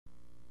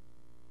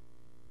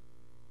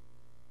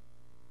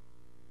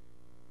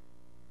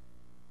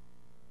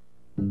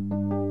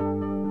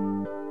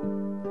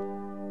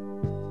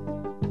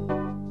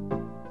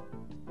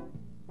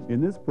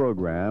In this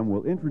program,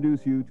 we'll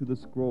introduce you to the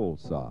scroll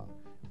saw.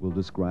 We'll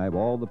describe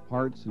all the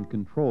parts and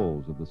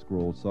controls of the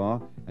scroll saw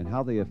and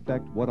how they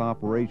affect what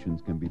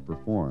operations can be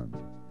performed.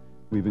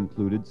 We've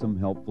included some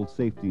helpful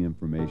safety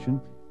information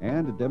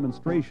and a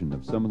demonstration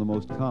of some of the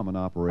most common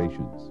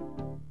operations.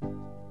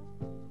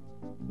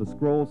 The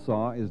scroll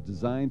saw is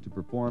designed to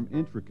perform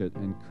intricate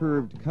and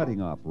curved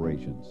cutting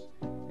operations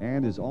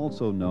and is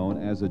also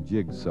known as a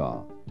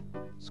jigsaw.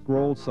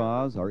 Scroll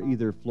saws are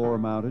either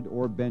floor-mounted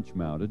or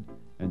bench-mounted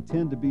and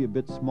tend to be a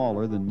bit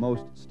smaller than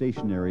most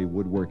stationary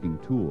woodworking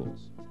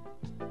tools.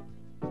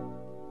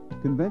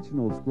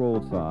 Conventional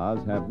scroll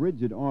saws have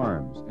rigid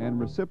arms and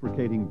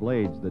reciprocating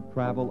blades that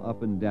travel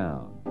up and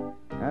down.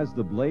 As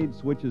the blade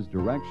switches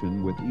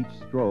direction with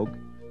each stroke,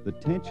 the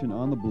tension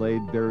on the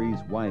blade varies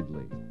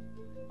widely.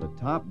 The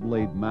top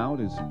blade mount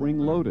is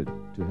spring-loaded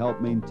to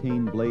help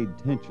maintain blade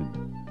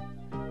tension.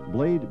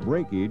 Blade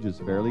breakage is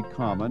fairly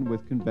common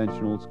with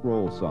conventional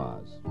scroll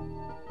saws.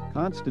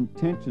 Constant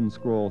tension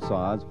scroll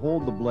saws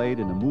hold the blade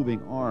in a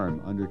moving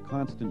arm under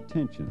constant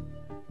tension.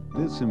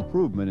 This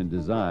improvement in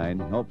design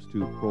helps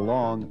to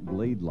prolong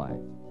blade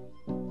life.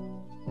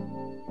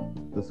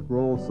 The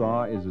scroll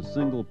saw is a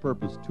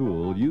single-purpose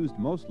tool used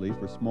mostly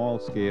for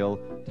small-scale,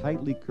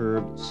 tightly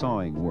curved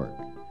sawing work.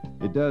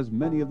 It does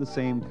many of the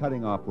same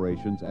cutting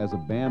operations as a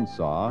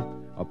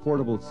bandsaw, a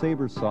portable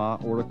saber saw,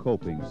 or a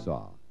coping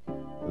saw.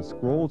 The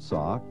scroll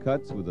saw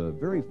cuts with a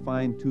very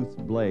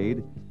fine-toothed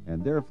blade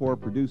and therefore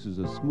produces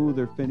a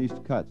smoother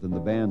finished cut than the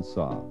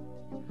bandsaw.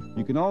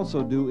 You can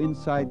also do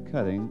inside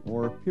cutting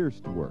or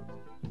pierced work.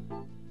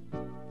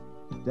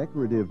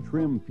 Decorative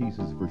trim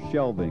pieces for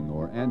shelving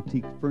or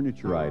antique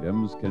furniture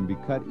items can be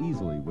cut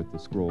easily with the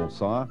scroll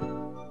saw.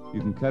 You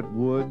can cut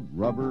wood,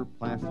 rubber,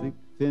 plastic,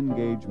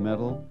 thin-gauge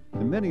metal,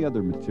 and many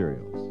other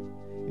materials.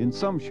 In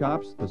some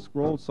shops, the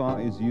scroll saw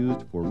is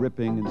used for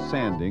ripping and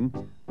sanding,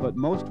 but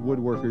most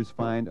woodworkers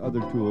find other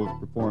tools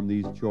perform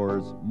these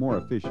chores more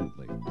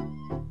efficiently.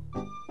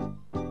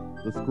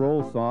 The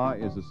scroll saw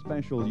is a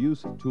special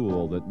use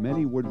tool that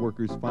many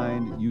woodworkers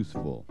find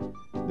useful.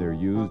 They're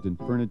used in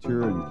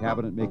furniture and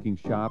cabinet-making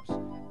shops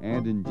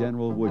and in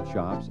general wood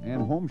shops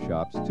and home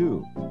shops,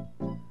 too.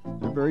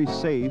 They're very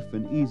safe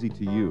and easy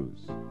to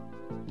use.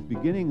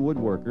 Beginning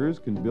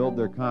woodworkers can build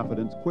their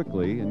confidence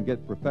quickly and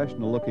get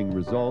professional-looking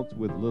results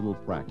with little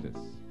practice.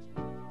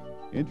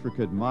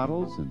 Intricate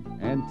models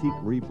and antique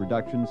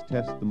reproductions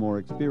test the more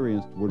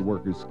experienced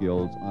woodworkers'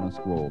 skills on a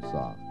scroll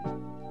saw.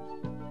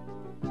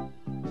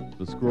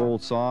 The scroll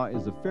saw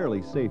is a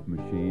fairly safe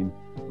machine,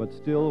 but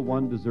still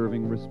one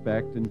deserving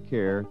respect and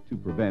care to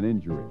prevent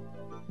injury.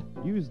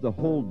 Use the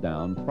hold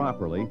down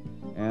properly,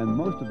 and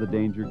most of the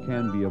danger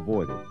can be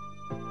avoided.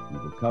 We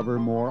will cover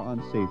more on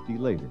safety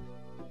later.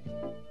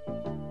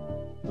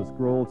 The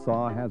scroll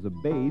saw has a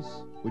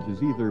base, which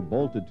is either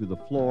bolted to the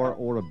floor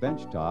or a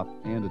bench top,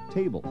 and a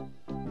table.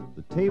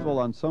 The table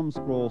on some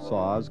scroll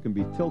saws can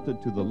be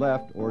tilted to the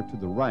left or to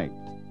the right.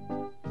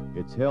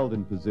 It's held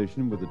in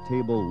position with a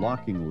table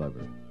locking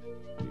lever.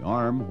 The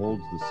arm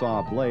holds the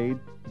saw blade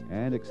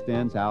and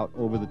extends out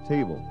over the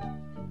table.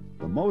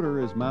 The motor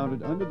is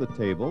mounted under the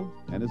table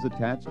and is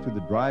attached to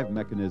the drive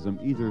mechanism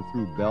either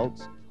through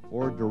belts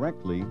or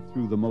directly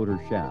through the motor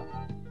shaft.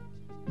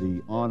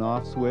 The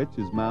on-off switch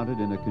is mounted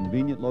in a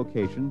convenient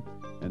location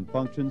and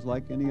functions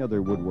like any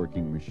other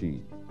woodworking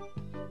machine.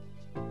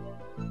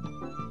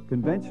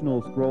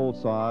 Conventional scroll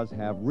saws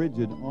have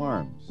rigid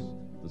arms.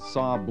 The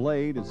saw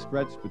blade is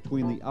stretched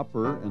between the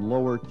upper and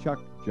lower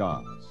chuck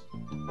jaws.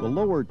 The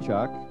lower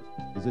chuck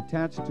is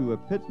attached to a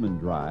Pitman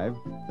drive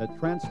that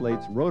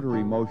translates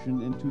rotary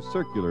motion into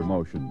circular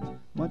motion,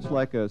 much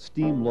like a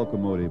steam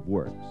locomotive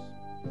works.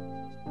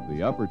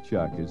 The upper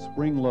chuck is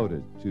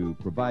spring-loaded to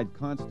provide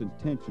constant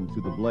tension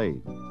to the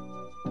blade.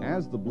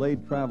 As the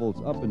blade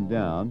travels up and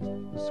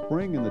down, the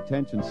spring in the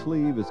tension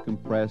sleeve is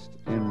compressed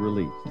and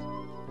released.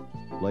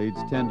 Blades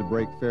tend to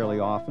break fairly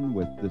often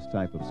with this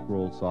type of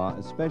scroll saw,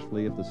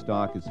 especially if the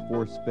stock is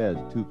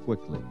force-fed too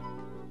quickly.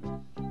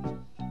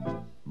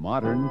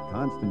 Modern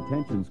constant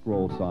tension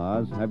scroll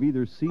saws have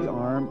either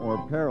C-arm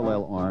or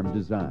parallel arm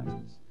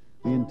designs.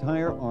 The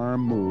entire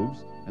arm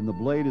moves and the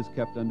blade is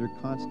kept under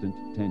constant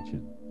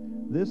tension.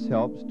 This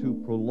helps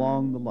to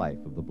prolong the life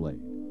of the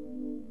blade.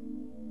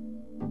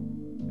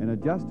 An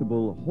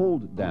adjustable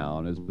hold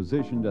down is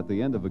positioned at the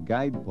end of a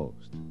guide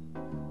post.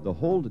 The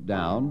hold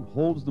down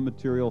holds the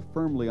material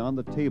firmly on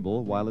the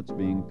table while it's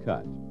being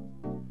cut.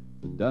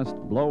 The dust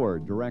blower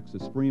directs a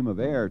stream of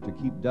air to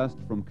keep dust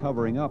from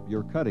covering up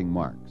your cutting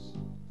marks.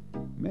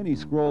 Many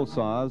scroll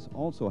saws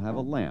also have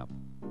a lamp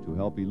to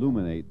help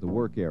illuminate the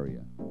work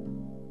area.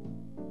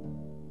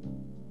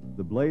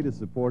 The blade is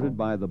supported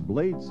by the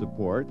blade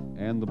support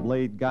and the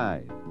blade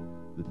guide.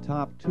 The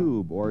top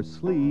tube or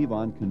sleeve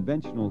on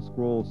conventional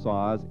scroll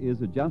saws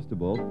is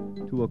adjustable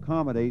to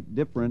accommodate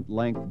different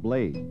length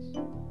blades.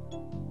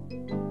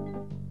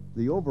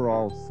 The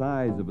overall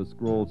size of a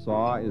scroll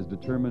saw is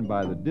determined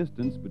by the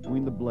distance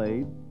between the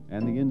blade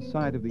and the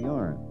inside of the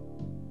arm.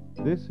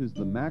 This is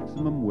the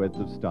maximum width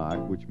of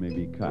stock which may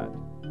be cut.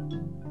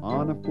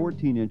 On a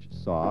 14-inch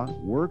saw,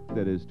 work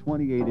that is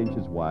 28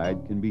 inches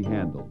wide can be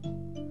handled.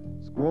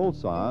 Scroll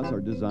saws are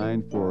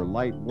designed for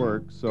light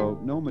work, so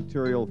no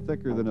material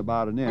thicker than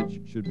about an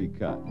inch should be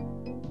cut.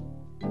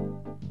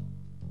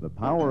 The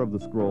power of the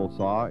scroll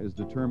saw is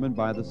determined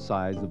by the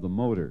size of the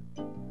motor.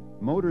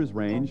 Motors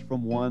range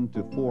from 1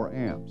 to 4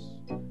 amps.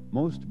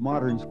 Most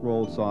modern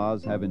scroll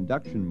saws have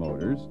induction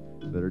motors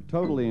that are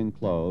totally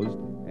enclosed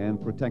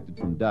and protected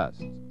from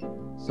dust.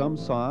 Some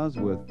saws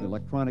with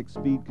electronic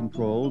speed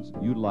controls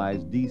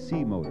utilize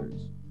DC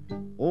motors.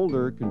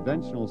 Older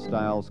conventional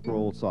style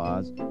scroll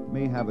saws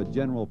may have a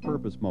general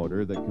purpose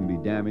motor that can be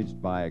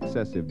damaged by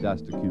excessive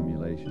dust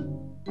accumulation.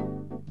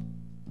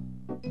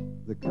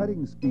 The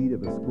cutting speed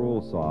of a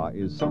scroll saw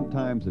is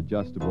sometimes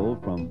adjustable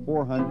from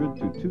 400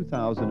 to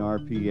 2000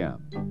 RPM.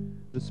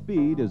 The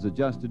speed is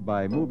adjusted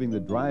by moving the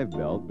drive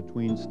belt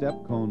between step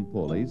cone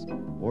pulleys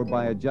or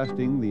by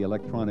adjusting the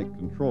electronic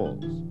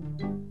controls.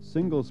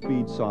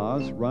 Single-speed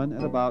saws run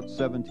at about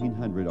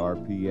 1700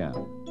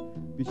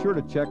 RPM. Be sure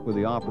to check with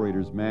the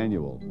operator's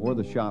manual or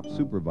the shop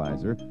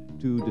supervisor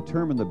to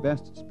determine the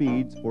best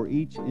speeds for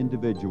each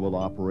individual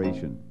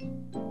operation.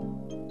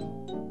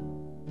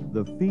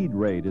 The feed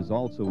rate is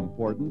also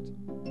important.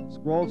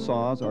 Scroll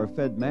saws are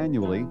fed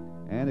manually,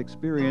 and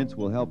experience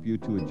will help you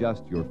to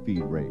adjust your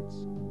feed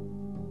rates.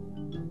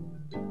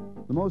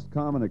 The most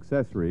common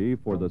accessory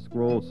for the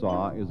scroll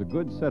saw is a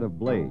good set of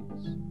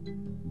blades.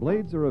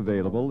 Blades are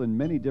available in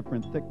many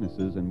different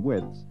thicknesses and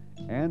widths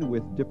and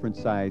with different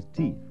sized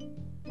teeth.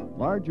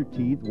 Larger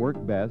teeth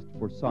work best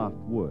for soft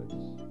woods.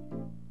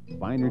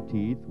 Finer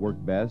teeth work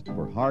best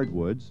for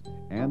hardwoods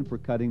and for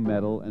cutting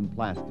metal and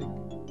plastic.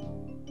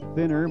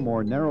 Thinner,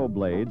 more narrow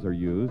blades are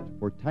used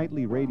for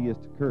tightly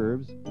radiused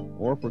curves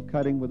or for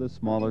cutting with a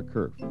smaller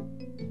kerf.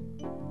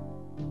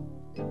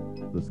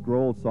 The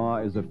scroll saw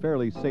is a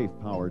fairly safe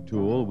power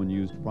tool when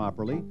used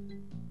properly.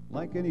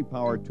 Like any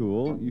power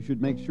tool, you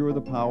should make sure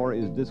the power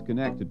is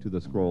disconnected to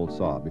the scroll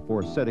saw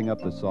before setting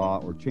up the saw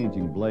or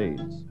changing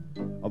blades.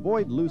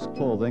 Avoid loose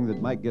clothing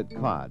that might get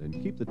caught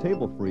and keep the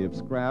table free of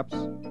scraps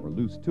or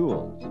loose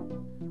tools.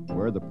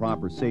 Wear the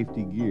proper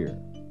safety gear.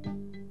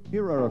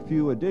 Here are a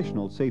few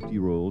additional safety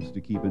rules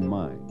to keep in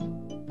mind.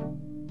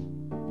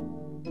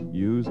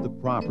 Use the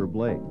proper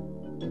blade.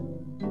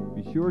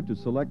 Be sure to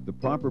select the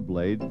proper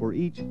blade for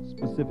each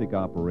specific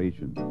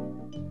operation.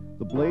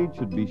 The blade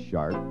should be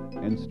sharp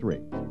and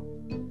straight.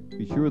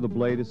 Be sure the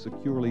blade is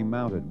securely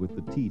mounted with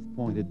the teeth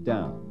pointed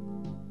down.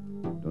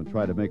 Don't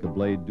try to make a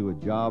blade do a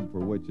job for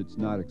which it's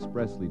not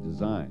expressly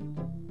designed.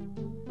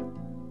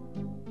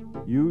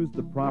 Use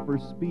the proper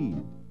speed.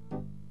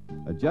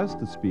 Adjust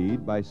the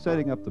speed by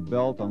setting up the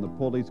belt on the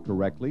pulleys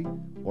correctly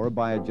or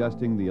by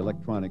adjusting the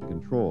electronic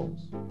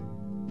controls.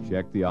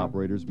 Check the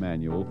operator's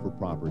manual for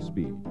proper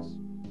speeds.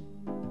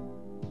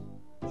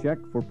 Check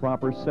for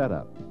proper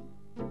setup.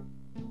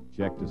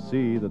 Check to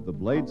see that the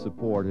blade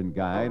support and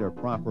guide are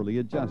properly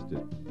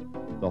adjusted.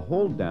 The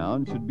hold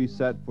down should be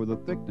set for the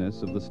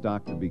thickness of the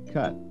stock to be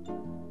cut.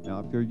 Now,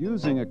 if you're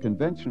using a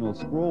conventional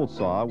scroll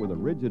saw with a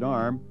rigid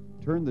arm,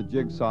 turn the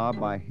jigsaw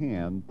by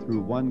hand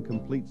through one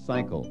complete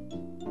cycle.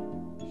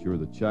 Be sure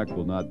the chuck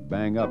will not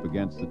bang up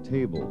against the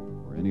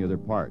table or any other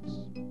parts.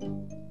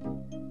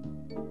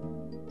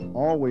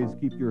 Always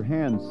keep your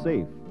hands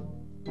safe.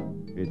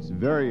 It's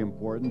very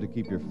important to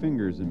keep your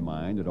fingers in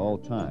mind at all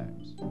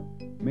times.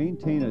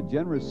 Maintain a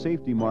generous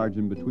safety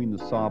margin between the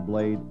saw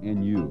blade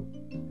and you.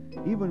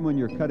 Even when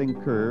you're cutting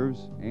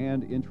curves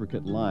and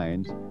intricate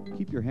lines,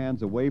 keep your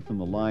hands away from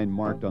the line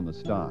marked on the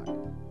stock.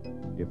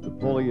 If the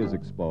pulley is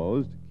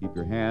exposed, keep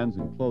your hands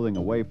and clothing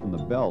away from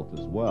the belt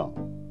as well.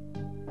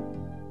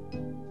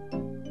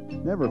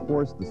 Never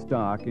force the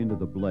stock into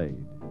the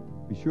blade.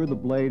 Be sure the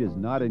blade is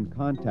not in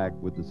contact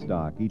with the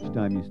stock each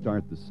time you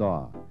start the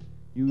saw.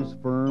 Use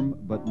firm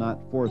but not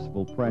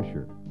forceful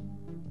pressure.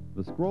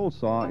 The scroll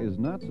saw is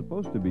not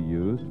supposed to be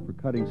used for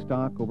cutting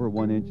stock over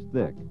 1 inch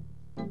thick.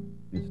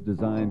 It's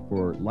designed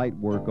for light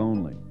work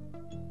only.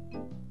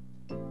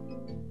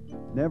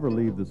 Never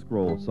leave the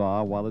scroll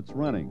saw while it's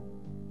running.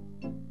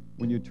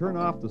 When you turn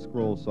off the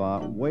scroll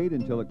saw, wait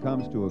until it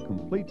comes to a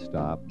complete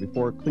stop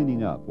before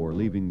cleaning up or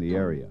leaving the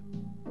area.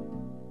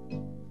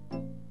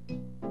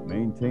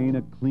 Maintain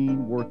a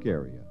clean work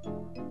area.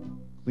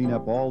 Clean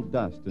up all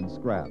dust and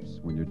scraps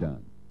when you're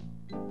done.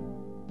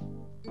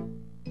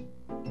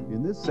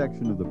 In this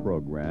section of the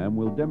program,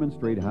 we'll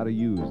demonstrate how to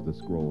use the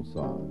scroll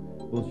saw.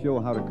 We'll show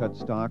how to cut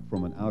stock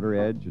from an outer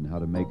edge and how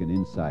to make an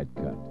inside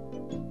cut.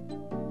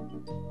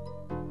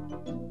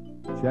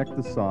 Check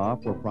the saw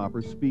for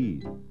proper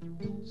speed.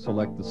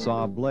 Select the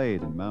saw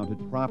blade and mount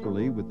it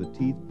properly with the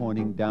teeth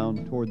pointing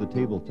down toward the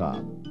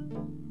tabletop.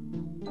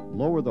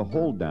 Lower the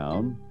hold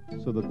down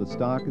so that the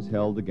stock is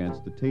held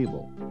against the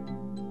table.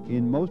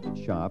 In most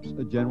shops,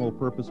 a general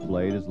purpose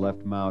blade is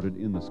left mounted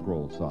in the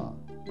scroll saw.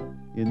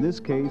 In this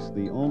case,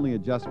 the only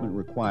adjustment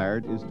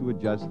required is to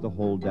adjust the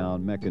hold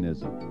down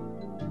mechanism.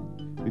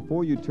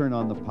 Before you turn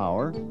on the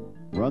power,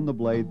 Run the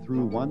blade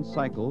through one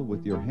cycle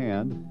with your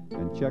hand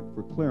and check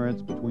for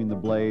clearance between the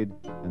blade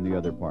and the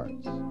other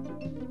parts.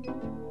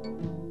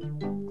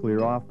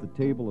 Clear off the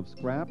table of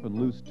scrap and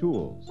loose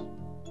tools.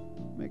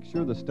 Make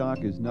sure the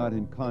stock is not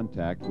in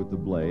contact with the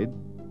blade.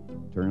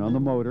 Turn on the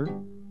motor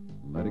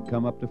and let it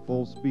come up to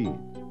full speed.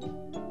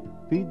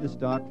 Feed the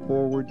stock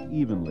forward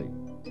evenly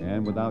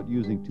and without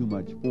using too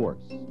much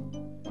force.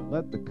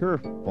 Let the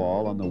kerf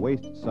fall on the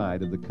waste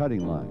side of the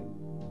cutting line.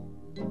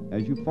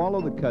 As you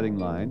follow the cutting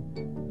line,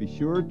 be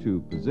sure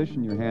to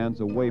position your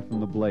hands away from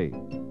the blade.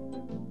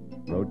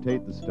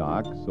 Rotate the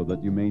stock so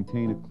that you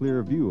maintain a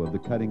clear view of the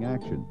cutting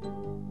action.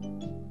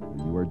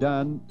 When you are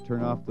done,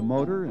 turn off the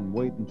motor and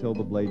wait until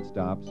the blade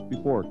stops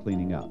before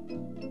cleaning up.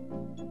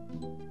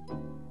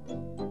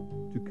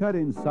 To cut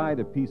inside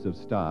a piece of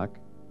stock,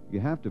 you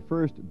have to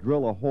first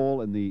drill a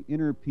hole in the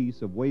inner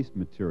piece of waste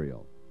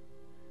material.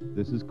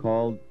 This is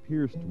called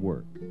pierced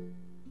work.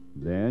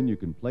 Then you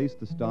can place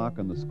the stock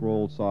on the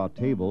scroll saw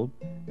table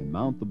and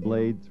mount the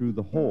blade through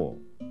the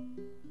hole.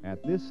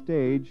 At this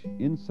stage,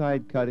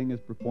 inside cutting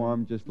is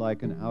performed just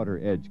like an outer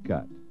edge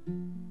cut.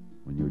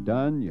 When you're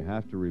done, you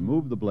have to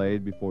remove the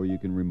blade before you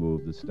can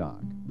remove the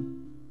stock.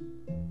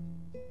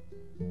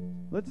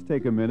 Let's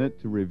take a minute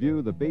to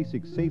review the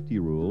basic safety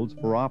rules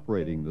for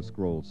operating the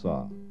scroll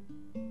saw.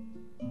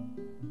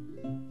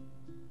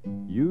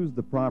 Use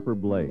the proper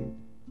blade.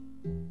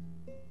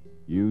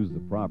 Use the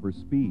proper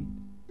speed.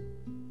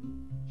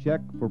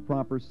 Check for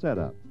proper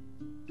setup.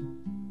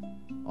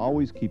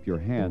 Always keep your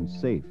hands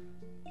safe.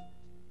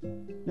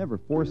 Never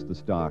force the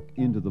stock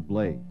into the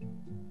blade.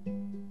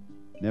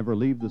 Never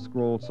leave the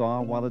scroll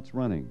saw while it's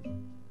running.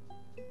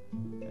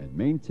 And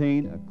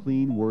maintain a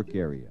clean work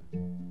area.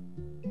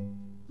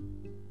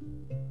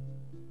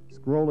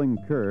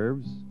 Scrolling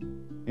curves,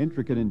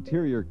 intricate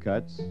interior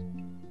cuts,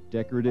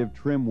 decorative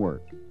trim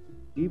work,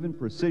 even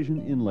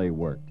precision inlay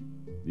work.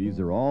 These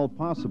are all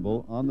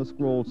possible on the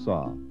scroll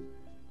saw,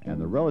 and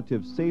the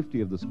relative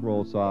safety of the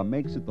scroll saw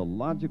makes it the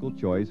logical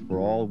choice for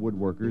all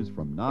woodworkers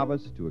from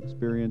novice to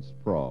experienced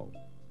pro.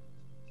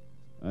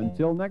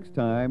 Until next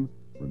time,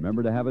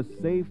 remember to have a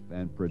safe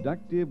and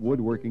productive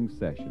woodworking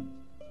session.